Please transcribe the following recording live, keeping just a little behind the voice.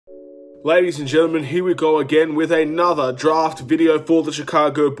Ladies and gentlemen, here we go again with another draft video for the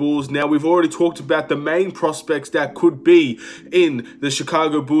Chicago Bulls. Now, we've already talked about the main prospects that could be in the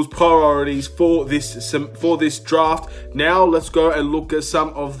Chicago Bulls priorities for this draft. Now, let's go and look at some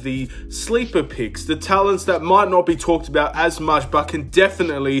of the sleeper picks, the talents that might not be talked about as much, but can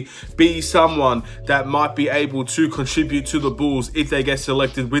definitely be someone that might be able to contribute to the Bulls if they get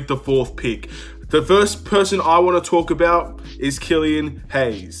selected with the 4th pick. The first person I want to talk about is Killian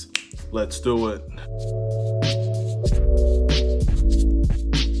Hayes. Let's do it.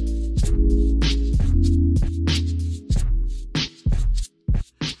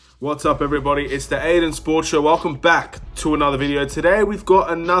 What's up, everybody? It's the Aidan Sports Show. Welcome back to another video. Today we've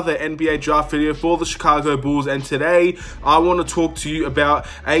got another NBA draft video for the Chicago Bulls, and today I want to talk to you about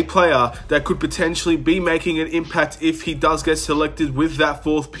a player that could potentially be making an impact if he does get selected with that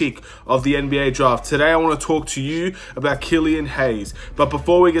 4th pick of the NBA draft. Today I want to talk to you about Killian Hayes. But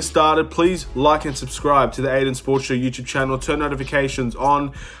before we get started, please like and subscribe to the Aidan Sports Show YouTube channel. Turn notifications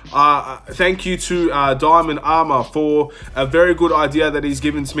on. Thank you to Diamond Armor for a very good idea that he's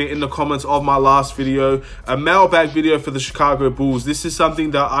given to me in the comments of my last video, a mailbag video for the Chicago Bulls. This is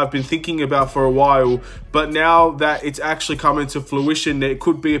something that I've been thinking about for a while, but now that it's actually coming to fruition, there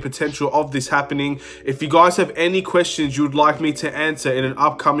could be a potential of this happening. If you guys have any questions you would like me to answer in an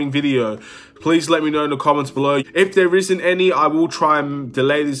upcoming video, please let me know in the comments below. If there isn't any, I will try and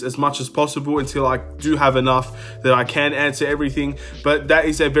delay this as much as possible until I do have enough that I can answer everything. But that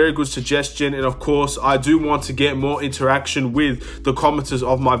is a very good suggestion. And of course, I do want to get more interaction with the commenters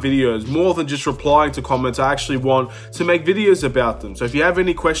of my videos. More than just replying to comments, I actually want to make videos about them. So if you have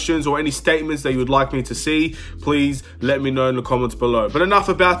any questions or any statements that you would like me to see, please let me know in the comments below. But enough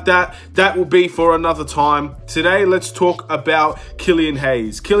about that. That will be for another time. Today, let's talk about Killian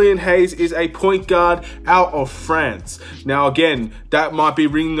Hayes. Killian Hayes is a point guard out of France. Now, again, that might be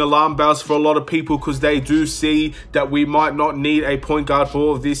ringing alarm bells for a lot of people because they do see that we might not need a point guard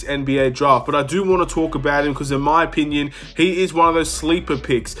for this NBA draft. But I do want to talk about him because, in my opinion, he is one of those sleeper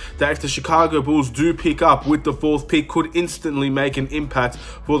picks that if the Chicago Bulls do pick up with the 4th pick, could instantly make an impact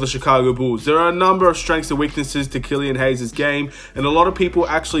for the Chicago Bulls. There are a number of strengths and weaknesses to Killian Hayes' game, and a lot of people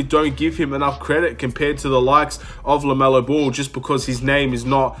actually don't give him enough credit compared to the likes of LaMelo Ball, just because his name is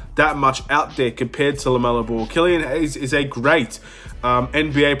not that much out there compared to LaMelo Ball. Killian Hayes is a great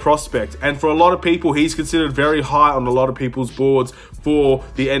NBA prospect, and for a lot of people, he's considered very high on a lot of people's boards for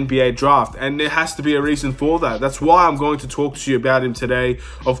the NBA draft, and there has to be a reason for that. That's why I'm going to talk to you about him today.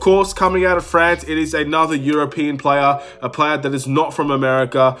 Of course, coming out of France, it is another European player, a player that is not from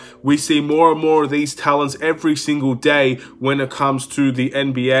America. We see more and more of these talents every single day when it comes to the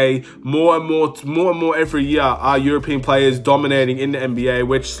NBA. More and more every year are European players dominating in the NBA,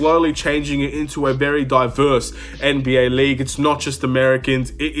 which slowly changing it into a very diverse NBA league. It's not just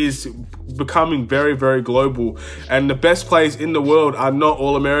Americans, it is becoming very, very global, and the best players in the world are not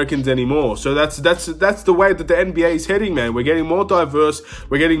all Americans anymore. So that's the way that the NBA is heading, man. We're getting more diverse,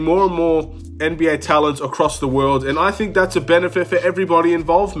 we're getting more and more NBA talents across the world, and I think that's a benefit for everybody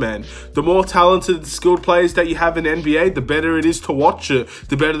involved, man. The more talented, skilled players that you have in NBA, the better it is to watch it,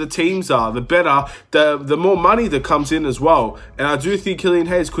 the better the teams are, the better, the more money that comes in as well. And I do think Killian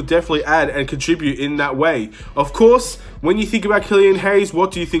Hayes could definitely add and contribute in that way. Of course, when you think about Killian Hayes,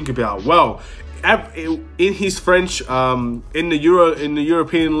 what do you think about? Well, in his French, in the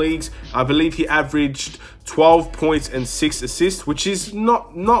European leagues, I believe he averaged 12 points and 6 assists, which is it's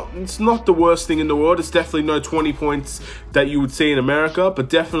not the worst thing in the world. It's definitely no 20 points that you would see in America, but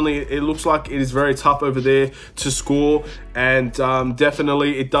definitely it looks like it is very tough over there to score, and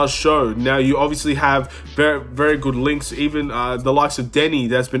definitely it does show. Now, you obviously have very good links, even the likes of Denny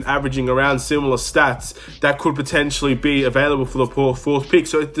that's been averaging around similar stats that could potentially be available for the 4th pick.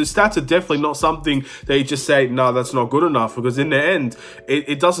 So the stats are definitely not something that you just say, no, that's not good enough, because in the end,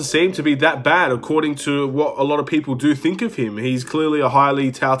 it doesn't seem to be that bad according to what a lot of people do think of him. He's clearly a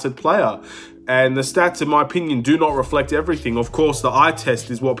highly touted player, and the stats, in my opinion, do not reflect everything. Of course, the eye test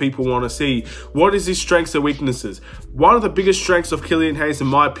is what people want to see. What is his strengths and weaknesses? One of the biggest strengths of Killian Hayes, in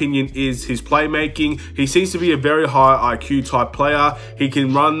my opinion, is his playmaking. He seems to be a very high IQ type player. He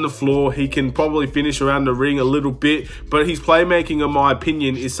can run the floor. He can probably finish around the ring a little bit, but his playmaking, in my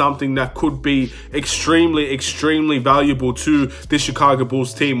opinion, is something that could be extremely, extremely valuable to the Chicago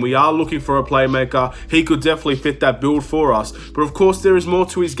Bulls team. We are looking for a playmaker. He could definitely fit that build for us. But of course, there is more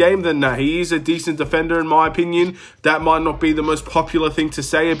to his game than that. He is is a decent defender in my opinion. That might not be the most popular thing to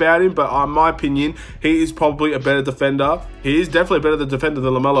say about him, but in my opinion, he is probably a better defender. He is definitely a better defender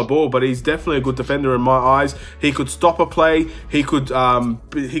than LaMelo Ball, but he's definitely a good defender in my eyes. He could stop a play. He could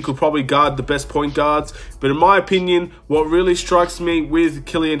probably guard the best point guards. But in my opinion, what really strikes me with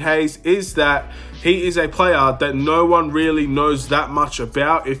Killian Hayes is that he is a player that no one really knows that much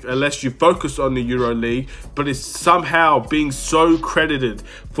about unless you focus on the EuroLeague, but is somehow being so credited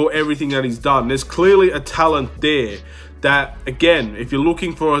for everything that he's done. There's clearly a talent there that, again, if you're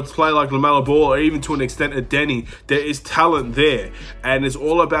looking for a player like LaMelo Ball, or even to an extent a Denny, there is talent there. And it's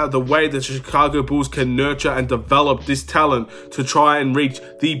all about the way that the Chicago Bulls can nurture and develop this talent to try and reach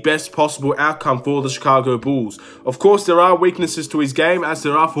the best possible outcome for the Chicago Bulls. Of course, there are weaknesses to his game, as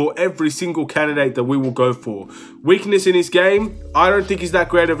there are for every single candidate that we will go for. Weakness in his game, I don't think he's that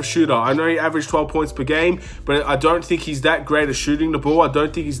great of a shooter. I know he averaged 12 points per game, but I don't think he's that great at shooting the ball. I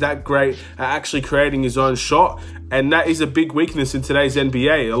don't think he's that great at actually creating his own shot. And that is a big weakness in today's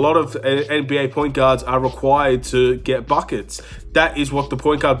NBA. A lot of NBA point guards are required to get buckets. That is what the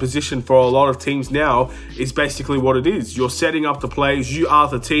point guard position for a lot of teams now is basically what it is. You're setting up the plays. You are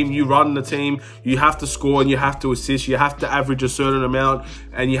the team. You run the team. You have to score and you have to assist. You have to average a certain amount,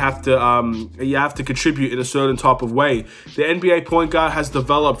 and you have to contribute in a certain type of way. The NBA point guard has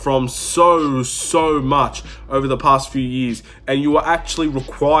developed from so much over the past few years, and you are actually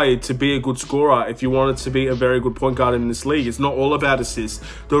required to be a good scorer if you wanted to be a very good point guard in this league. It's not all about assists.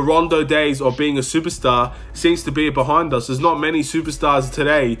 The Rondo days of being a superstar seems to be behind us. There's not many superstars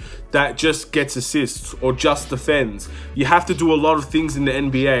today that just gets assists or just defends. You have to do a lot of things in the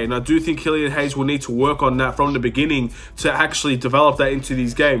NBA, and I do think Killian Hayes will need to work on that from the beginning to actually develop that into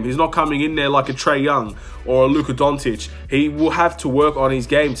these games. He's not coming in there like a Trae Young or a Luka Doncic. He will have to work on his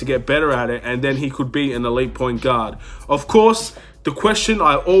game to get better at it, and then he could be an elite point guard. Of course, the question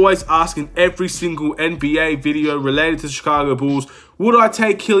I always ask in every single NBA video related to the Chicago Bulls, would I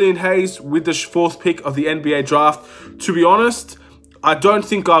take Killian Hayes with the 4th pick of the NBA draft? To be honest, I don't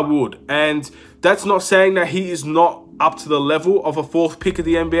think I would. And that's not saying that he is not up to the level of a 4th pick of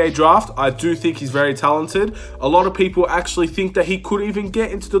the NBA draft. I do think he's very talented. A lot of people actually think that he could even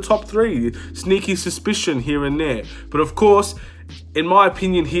get into the top 3. Sneaky suspicion here and there. But of course, in my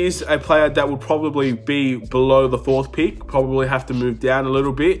opinion, he is a player that would probably be below the 4th pick, probably have to move down a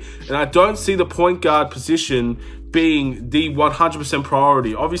little bit. And I don't see the point guard position being the 100%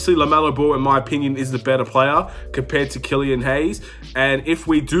 priority. Obviously, LaMelo Ball, in my opinion, is the better player compared to Killian Hayes. And if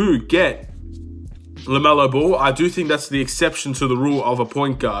we do get LaMelo Ball, I do think that's the exception to the rule of a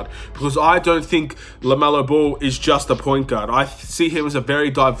point guard, because I don't think LaMelo Ball is just a point guard. I see him as a very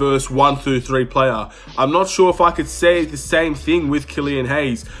diverse 1 through 3 player. I'm not sure if I could say the same thing with Killian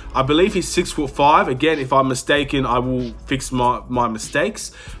Hayes. I believe he's 6'5". Again, if I'm mistaken, I will fix my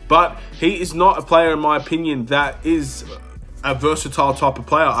mistakes. But he is not a player, in my opinion, that is a versatile type of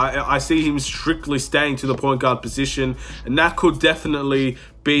player. I see him strictly staying to the point guard position, and that could definitely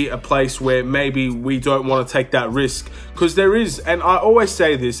be a place where maybe we don't want to take that risk, because there is, and I always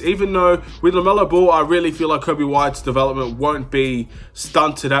say this, even though with LaMelo Ball, I really feel like Kobe White's development won't be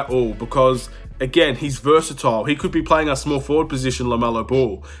stunted at all, because again, he's versatile. He could be playing a small forward position, LaMelo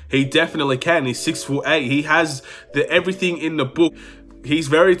Ball. He definitely can. He's 6'8". He has everything in the book. He's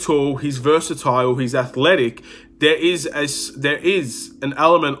very tall. He's versatile. He's athletic. There is an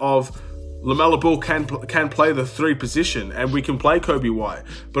element of LaMelo Ball can play the 3 position, and we can play Kobe White.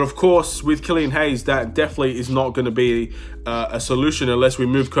 But of course, with Killian Hayes, that definitely is not going to be a solution unless we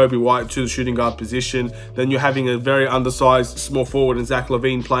move Kobe White to the shooting guard position. Then you're having a very undersized small forward and Zach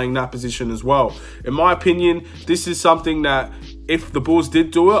LaVine playing that position as well. In my opinion, this is something that if the Bulls did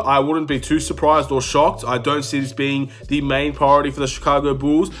do it, I wouldn't be too surprised or shocked. I don't see this being the main priority for the Chicago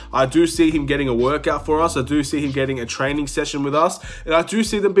Bulls. I do see him getting a workout for us. I do see him getting a training session with us. And I do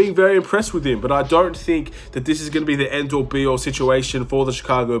see them being very impressed with him. But I don't think that this is going to be the end-all be-all situation for the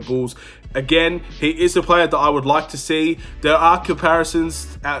Chicago Bulls. Again, he is a player that I would like to see. There are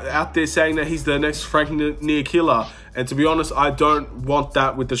comparisons out there saying that he's the next Frank Ntilikina. And to be honest, I don't want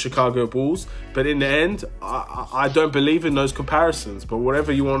that with the Chicago Bulls. But in the end, I don't believe in those comparisons. But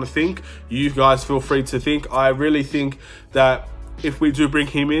whatever you want to think, you guys feel free to think. I really think that if we do bring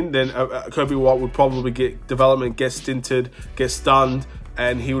him in, then Kobe White would probably get stinted, get stunned,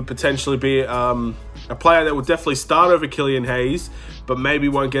 and he would potentially be a player that would definitely start over Killian Hayes. but maybe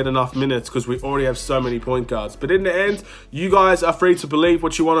won't get enough minutes because we already have so many point guards. But in the end, you guys are free to believe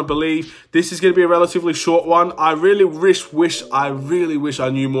what you want to believe. This is going to be a relatively short one. I really wish I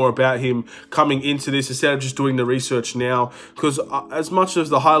knew more about him coming into this instead of just doing the research now, because as much as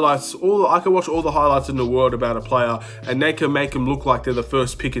the highlights, I can watch all the highlights in the world about a player and they can make him look like they're the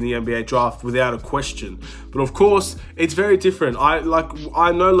first pick in the NBA draft without a question. But of course, it's very different. I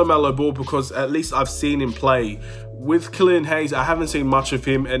know LaMelo Ball because at least I've seen him play. With Killian Hayes, I haven't seen much of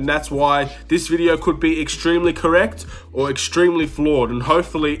him, and that's why this video could be extremely correct or extremely flawed, and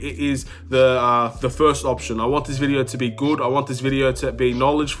hopefully it is the first option. I want this video to be good. I want this video to be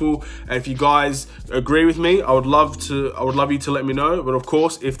knowledgeable, and if you guys agree with me, I would love you to let me know. But of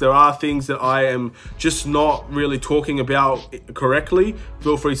course, if there are things that I am just not really talking about correctly,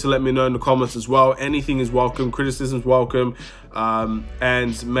 feel free to let me know in the comments as well. Anything is welcome, criticism is welcome,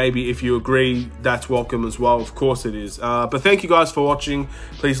 and maybe if you agree, that's welcome as well. Of course it is. But thank you guys for watching.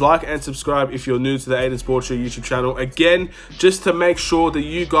 Please like and subscribe if you're new to the Aidan Sports Show YouTube channel. Again, just to make sure that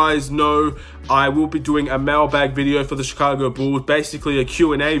you guys know, I will be doing a mailbag video for the Chicago Bulls, basically a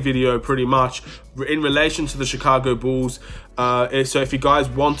Q&A video pretty much in relation to the Chicago Bulls. So if you guys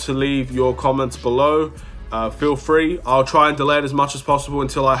want to leave your comments below, feel free. I'll try and delay it as much as possible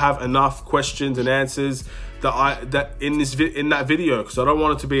until I have enough questions and answers that in that video, because I don't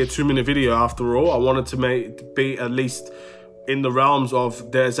want it to be a 2-minute video after all. I want it to be at least in the realms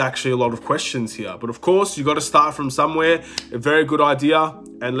of there's actually a lot of questions here. But of course, you got to start from somewhere. A very good idea,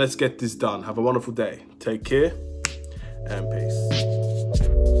 and let's get this done. Have a wonderful day. Take care and peace.